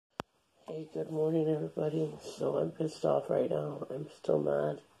Hey, good morning, everybody. So I'm pissed off right now. I'm still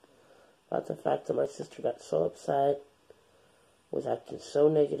mad about the fact that my sister got so upset, was acting so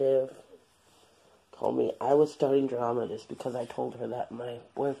negative, told me I was starting drama just because I told her that my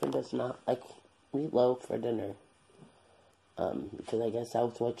boyfriend does not like meatloaf for dinner. Because I guess that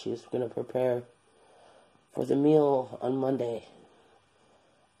was what she was going to prepare for the meal on Monday.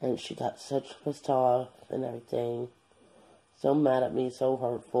 And she got such pissed off and everything. So mad at me, so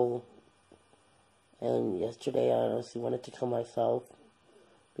hurtful. And yesterday I honestly wanted to kill myself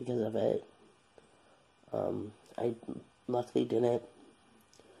because of it. I luckily didn't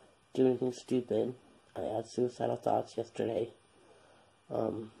do anything stupid. I had suicidal thoughts yesterday.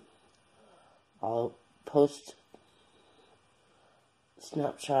 I'll post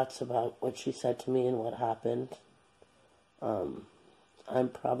snapshots about what she said to me and what happened. I'm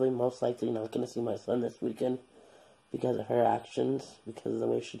probably most likely not going to see my son this weekend because of her actions, because of the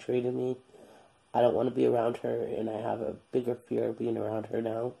way she treated me. I don't want to be around her, and I have a bigger fear of being around her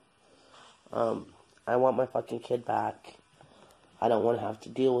now. I want my fucking kid back. I don't want to have to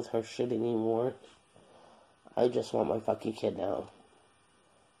deal with her shit anymore. I just want my fucking kid now.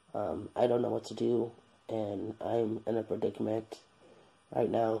 I don't know what to do, and I'm in a predicament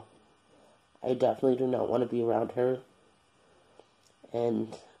right now. I definitely do not want to be around her,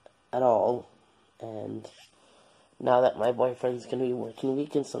 and at all, and now that my boyfriend's going to be working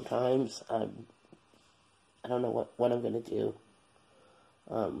weekends sometimes, I don't know what I'm going to do.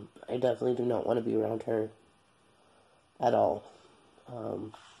 I definitely do not want to be around her at all.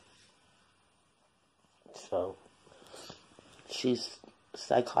 So, she's a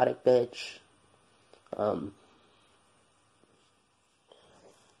psychotic bitch.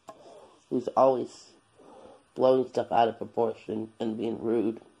 Who's always blowing stuff out of proportion and being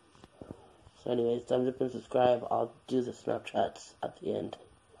rude. So anyways, thumbs up and subscribe. I'll do the Snapchats at the end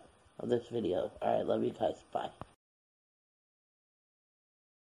of this video. Alright, love you guys. Bye.